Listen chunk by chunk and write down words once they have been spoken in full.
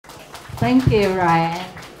Thank you, Ryan.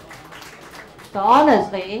 So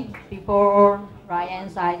honestly, before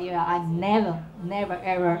Ryan's idea, I never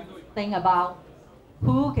ever think about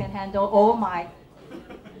who can handle all my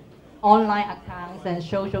online accounts and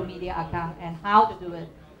social media accounts and how to do it.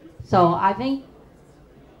 So I think,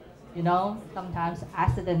 sometimes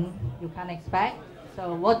accident you can't expect.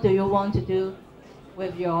 So what do you want to do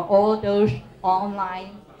with your all those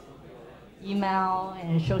online email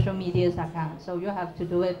and social media accounts? So you have to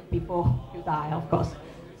do it before you die, of course.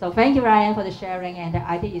 So thank you, Ryan, for the sharing, and the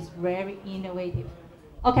idea is very innovative.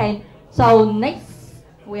 Okay, so next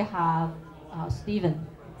we have Stephen.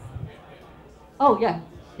 Oh yeah,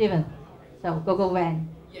 Stephen. So go WYND.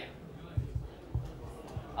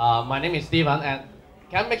 My name is Steven, and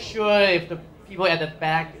can I make sure if the people at the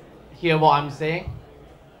back hear what I'm saying?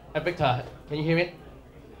 Victor, can you hear me?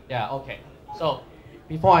 Yeah, okay. So,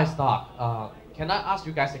 before I start, can I ask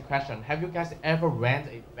you guys a question? Have you guys ever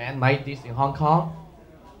rented a van like this in Hong Kong?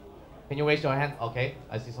 Can you raise your hand? Okay,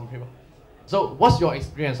 I see some people. So, what's your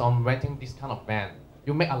experience on renting this kind of van?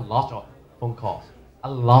 You make a lot of phone calls,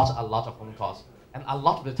 a lot of phone calls, and a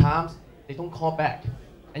lot of the times they don't call back,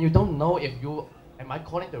 and you don't know if am I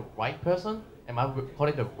calling the right person? Am I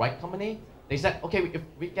calling the right company? They said, okay, if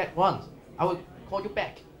we get one, I will call you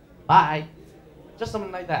back. Bye. Just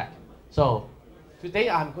something like that. So today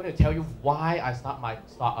I'm going to tell you why I start my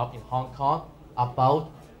startup in Hong Kong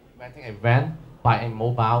about renting a van by a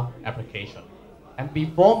mobile application. And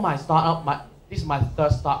before my startup, this is my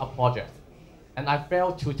third startup project, and I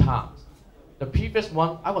failed 2 times. The previous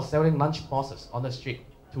one, I was selling lunch boxes on the street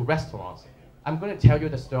to restaurants. I'm going to tell you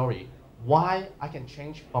the story why I can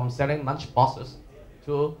change from selling lunch boxes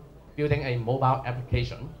to building a mobile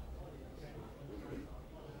application.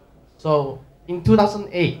 So in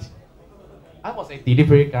 2008, I was a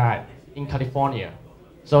delivery guy in California.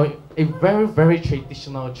 So a very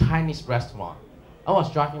traditional Chinese restaurant. I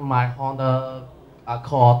was driving my Honda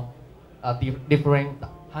Accord, delivering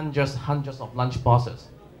hundreds of lunch boxes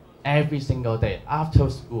every single day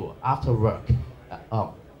after school, after work,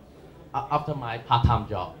 after my part-time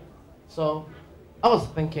job. So I was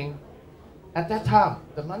thinking, at that time,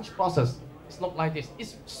 the lunch boxes is not like this.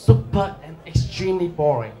 It's super and extremely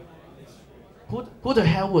boring. Who the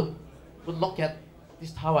hell would look at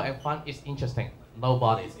this tower and find it's interesting?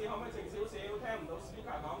 Nobody.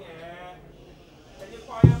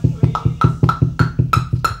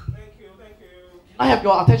 I have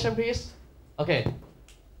your attention, please. Okay,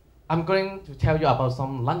 I'm going to tell you about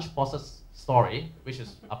some lunch boxes story, which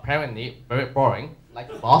is apparently very boring,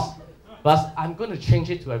 like a boss. But I'm going to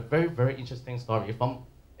change it to a very interesting story from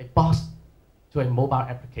a box to a mobile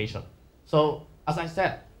application. So, as I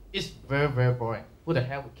said, it's very boring. Who the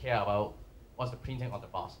hell would care about what's the printing on the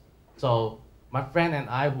box? So, my friend and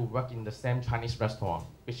I who work in the same Chinese restaurant,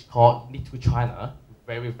 which is called Little China,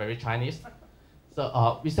 very Chinese.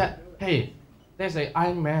 So we said, hey, there's an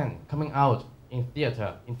Iron Man coming out in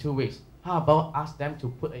theater in 2 weeks. How about ask them to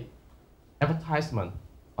put a advertisement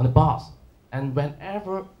on the box? And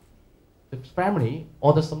whenever the family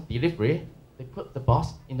orders some delivery, they put the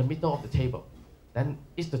box in the middle of the table. Then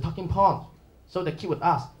it's the talking point. So the kid would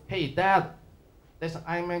ask, hey dad, there's an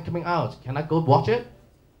Iron Man coming out. Can I go watch it?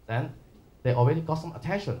 Then they already got some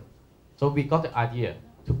attention. So we got the idea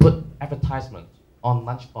to put advertisement on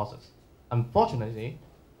lunch boxes. Unfortunately,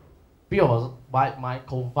 three of us, my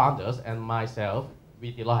co-founders and myself,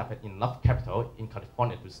 we did not have enough capital in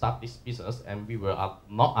California to start this business, and we were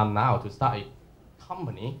not allowed to start a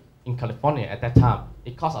company in California at that time.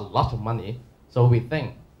 It cost a lot of money, so we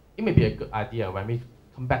think it may be a good idea when we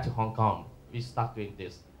come back to Hong Kong, we start doing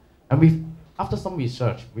this. And after some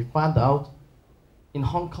research, we found out in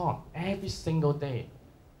Hong Kong, every single day,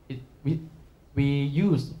 we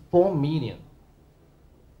use 4 million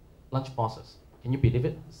lunch boxes. Can you believe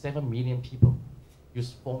it? 7 million people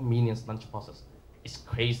use 4 million lunch boxes. It's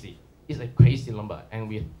crazy. It's a crazy number, and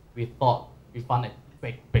we thought we found a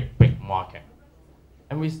big market.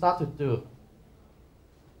 And we started to do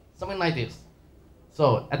something like this.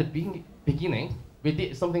 So at the beginning, we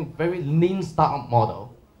did something very lean startup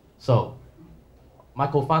model. So my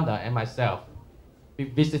co-founder and myself, we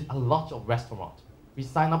visit a lot of restaurants. We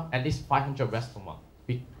signed up at least 500 restaurants.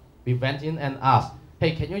 We went in and asked,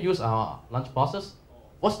 hey, can you use our lunch boxes?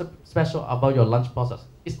 What's the special about your lunch boxes?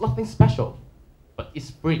 It's nothing special, but it's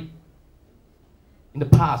free. In the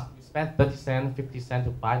past, you spent 30 cents, 50 cents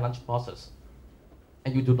to buy lunch boxes,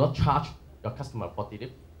 and you do not charge your customer for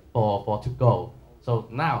to go. So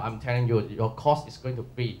now I'm telling you, your cost is going to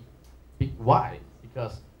be big. Why?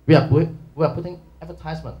 Because we are putting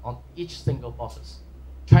advertisement on each single boxes,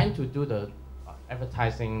 trying to do the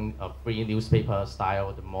advertising free newspaper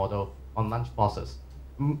style, the model. on lunch boxes.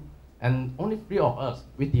 And only 3 of us,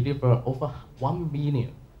 we deliver over 1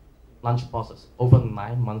 million lunch boxes over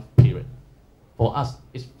 9-month period. For us,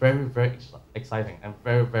 it's very, very exciting and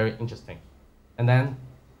very, very interesting. And then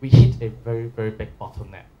we hit a very, very big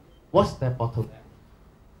bottleneck. What's that bottleneck?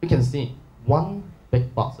 You can see one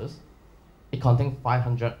big boxes, it contains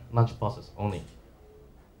 500 lunch boxes only.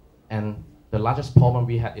 And the largest problem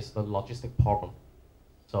we had is the logistic problem.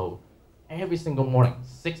 So every single morning,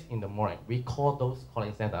 6 in the morning, we call those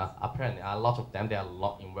calling centers. Apparently, a lot of them, they are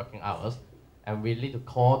locked in working hours. And we need to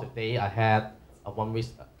call the day ahead, 1 week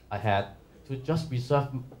ahead, to just reserve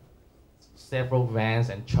several vans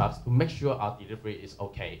and trucks to make sure our delivery is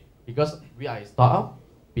okay. Because we are a startup,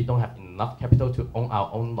 we don't have enough capital to own our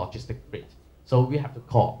own logistic fleet. So we have to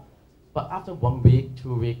call. But after 1 week,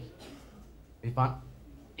 2 weeks, we found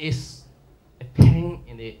it's a pain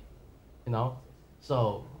in the,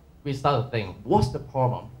 So we started thinking, what's the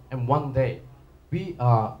problem? And one day, we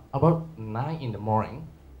are about 9 in the morning,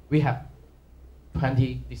 we have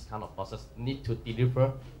 20 this kind of buses need to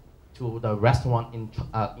deliver to the restaurant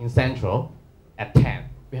in Central at 10.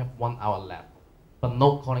 We have 1 hour left, but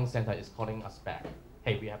no calling center is calling us back.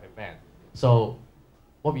 Hey, we have a van. So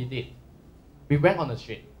what we did, we went on the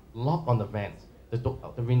street, locked on the vans,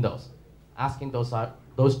 the windows, asking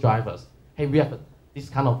those drivers, hey, we have this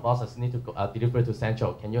kind of buses need to go, deliver to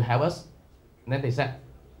Central. Can you help us? And then they said,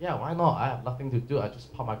 yeah, why not? I have nothing to do. I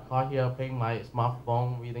just park my car here, playing my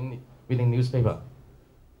smartphone, reading newspaper.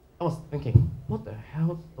 I was thinking, what the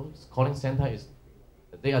hell those calling centers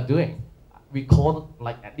they are doing? We called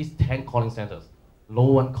like at least 10 calling centers. No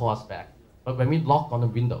one called us back. But when we locked on the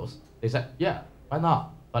windows, they said, yeah, why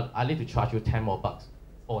not? But I need to charge you 10 more bucks.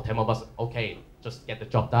 Oh, 10 more bucks, okay, just get the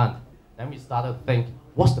job done. Then we started to think,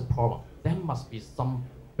 what's the problem? There must be some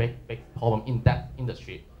big problem in that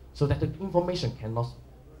industry so that the information cannot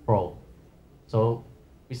flow. So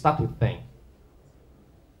we start to think,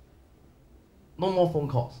 no more phone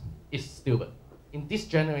calls. It's stupid. In this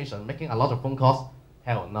generation, making a lot of phone calls,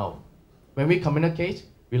 hell no. When we communicate,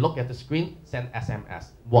 we look at the screen, send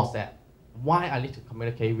SMS, WhatsApp. Why I need to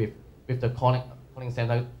communicate with the calling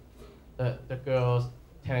center? The girls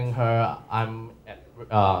telling her I'm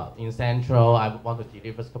in Central, I want to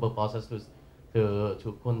deliver a couple of buses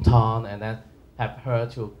to Kunton, and then have her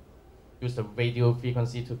to use the radio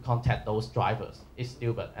frequency to contact those drivers. It's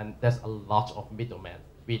stupid, and there's a lot of middlemen.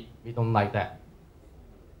 We don't like that.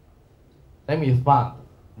 Then we found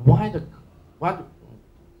why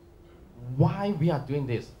we are doing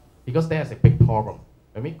this, because there's a big problem.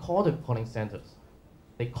 When we call the calling centers,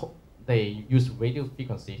 they use radio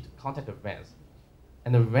frequency to contact the vans,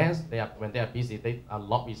 and the vans when they are busy, they are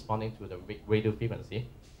not responding to the radio frequency,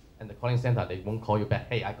 and the calling center they won't call you back.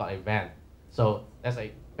 Hey, I got a van. So there's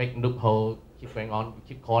a big loophole keep going on. You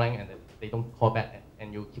keep calling and they don't call back,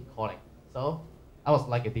 and you keep calling. So I was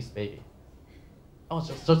like this baby. I was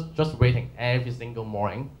just waiting every single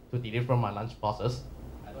morning to deliver my lunch boxes.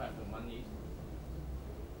 I don't have the money.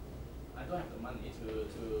 I don't have the money to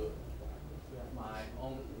have my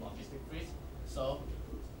own logistic fleet. So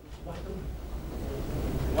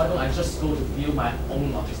why don't I just go to build my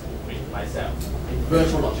own logistic fleet myself, a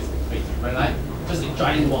virtual logistic fleet? When I just a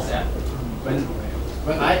giant WhatsApp.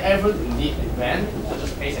 When I ever need a van, I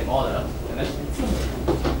just place an order and then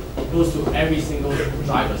it goes to every single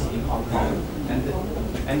drivers in Hong Kong.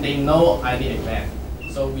 And they know I need a van.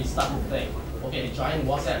 So we start to think, okay, a giant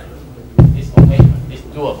WhatsApp is okay, it's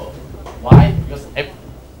doable. Why?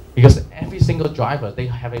 Because every single driver, they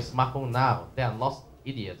have a smartphone now. They are not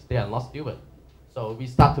idiots, they are not stupid. So we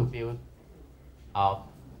start to build our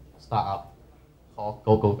startup called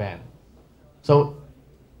GoGoVan. So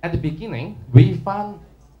at the beginning, we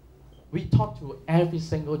talked to every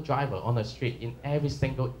single driver on the street in every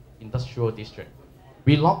single industrial district.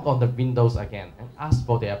 We locked on the windows again and asked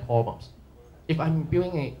for their problems. If I'm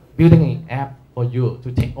building an app for you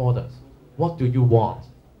to take orders, what do you want?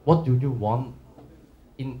 What do you want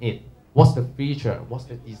in it? What's the feature? What's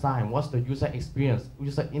the design? What's the user experience,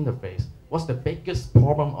 user interface? What's the biggest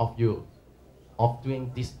problem of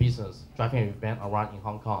doing this business, driving a van around in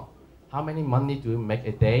Hong Kong? How many money do you make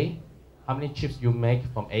a day? How many trips you make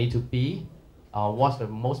from A to B? What's the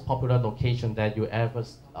most popular location that you ever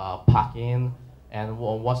park in? And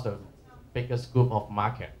what's the biggest group of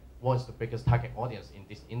market? What's the biggest target audience in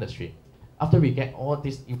this industry? After we get all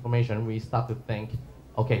this information, we start to think,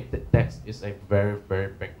 okay, that is a very,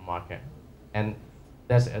 very big market. And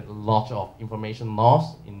there's a lot of information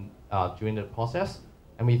lost during the process.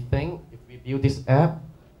 And we think if we build this app,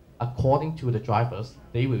 according to the drivers,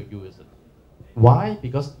 they will use it. Why?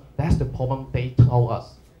 Because that's the problem they told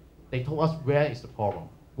us. They told us where is the problem.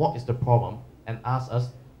 what is the problem and ask us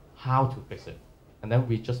how to fix it. And then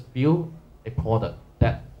we just build a product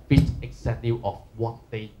that fits exactly of what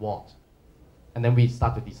they want. And then we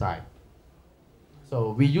start to design.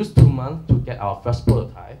 So we used 2 months to get our first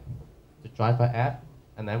prototype, the driver app,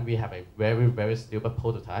 and then we have a very, very stupid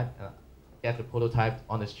prototype, and get the prototype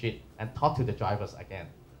on the street and talk to the drivers again.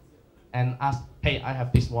 And ask, hey, I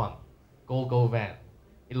have this one, go van.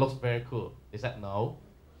 It looks very cool. They said, no,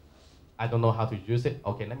 I don't know how to use it.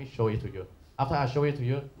 Okay, let me show it to you. After I show it to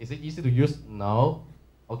you, is it easy to use? No.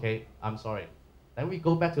 Okay, I'm sorry. Then we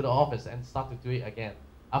go back to the office and start to do it again.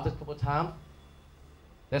 After a couple of times,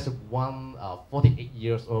 there's one 48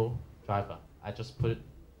 years old driver. I just put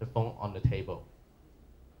the phone on the table.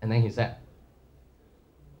 And then he said,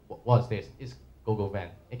 what is this? It's GoGo Van.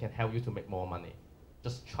 It can help you to make more money.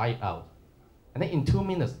 Just try it out. And then in 2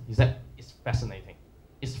 minutes, he said, it's fascinating.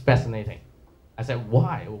 It's fascinating. I said,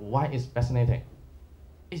 why? Why is fascinating?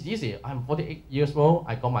 It's easy. I'm 48 years old.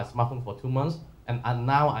 I got my smartphone for 2 months, and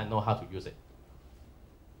now I know how to use it.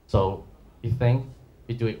 So we think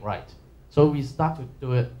we do it right. So we start to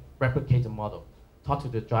do it, replicate the model. Talk to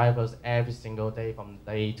the drivers every single day, from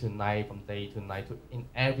day to night, in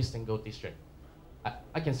every single district.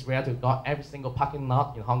 I can swear to God, every single parking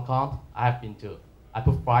lot in Hong Kong I have been to. I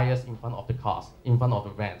put flyers in front of the cars, in front of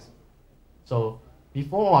the vans. So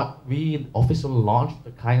before we officially launched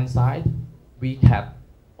the client side, we had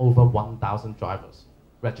over 1,000 drivers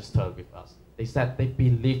registered with us. They said they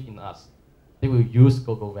believe in us. They will use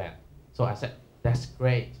GoGo Van. So I said, that's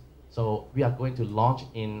great. So we are going to launch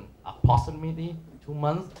in approximately 2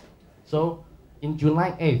 months. So in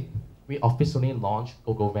July 8th, we officially launched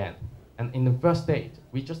GoGo Van. And in the first date,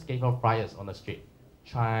 we just gave out flyers on the street.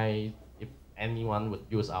 Try if anyone would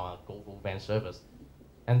use our GoGo Van service.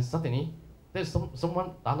 And suddenly, there's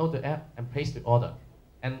someone download the app and place the order.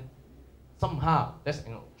 And somehow, there's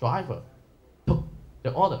a driver took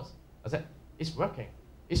the orders. I said, it's working.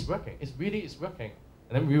 It's working. It's really working.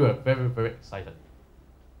 And then we were very, very excited.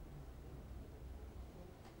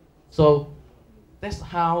 So that's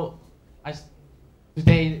how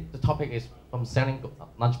today the topic is from selling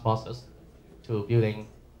lunch boxes to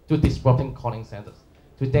disrupting calling centers.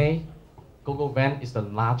 Today, GoGo Van is the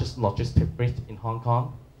largest logistic fleet in Hong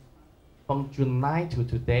Kong. From July to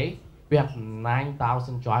today, we have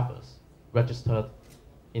 9,000 drivers registered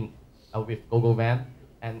with GoGo Van,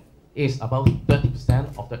 and it's about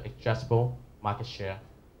 30% of the addressable market share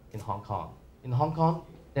in Hong Kong. In Hong Kong,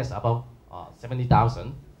 there's about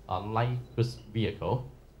 70,000 light goods vehicle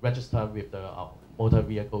registered with the motor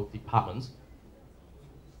vehicle departments,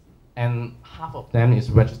 and half of them is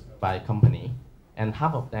registered by a company, and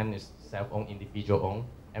half of them is self-owned, individual-owned,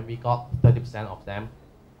 and we got 30% of them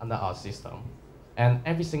under our system. And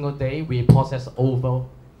every single day, we process over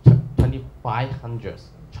 2,500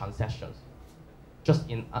 transactions just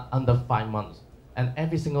in under 5 months. And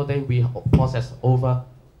every single day, we process over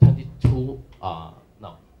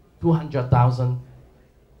 200,000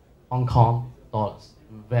 Hong Kong dollars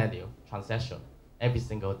value transaction every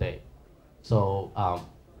single day. So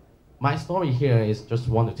my story here is just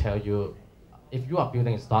want to tell you, if you are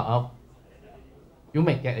building a startup, you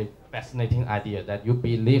may get a fascinating idea that you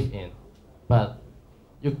believe in, but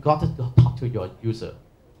you got to talk to your user.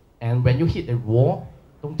 And when you hit a wall,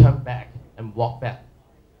 don't turn back and walk back.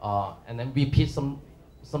 And then repeat some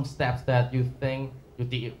steps that you think you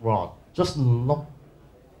did it wrong. Just look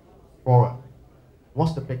forward.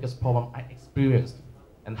 What's the biggest problem I experienced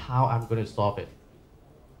and how I'm going to solve it?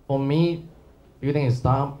 For me, building a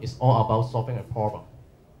startup is all about solving a problem.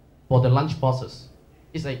 For the lunch boxes,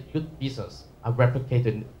 it's a good business. I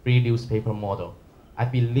replicated free newspaper model. I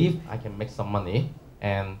believe I can make some money,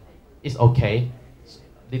 and it's okay,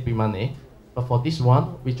 little bit money. But for this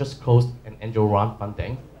one, we just closed an angel round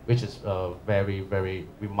funding, which is very, very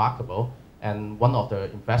remarkable. And one of the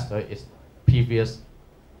investors is previous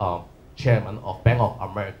chairman of Bank of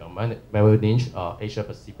America, Merrill Lynch, Asia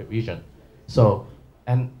Pacific region. So,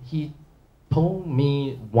 and he told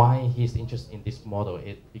me why he's interested in this model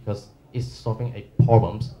because it's solving a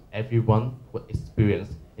problems everyone would experience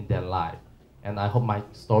in their life. And I hope my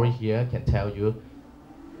story here can tell you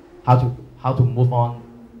how to move on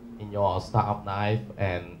in your startup life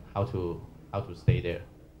and how to stay there.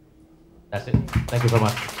 That's it. Thank you very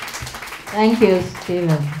much. Thank you,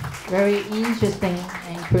 Steven. Very interesting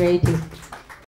and creative.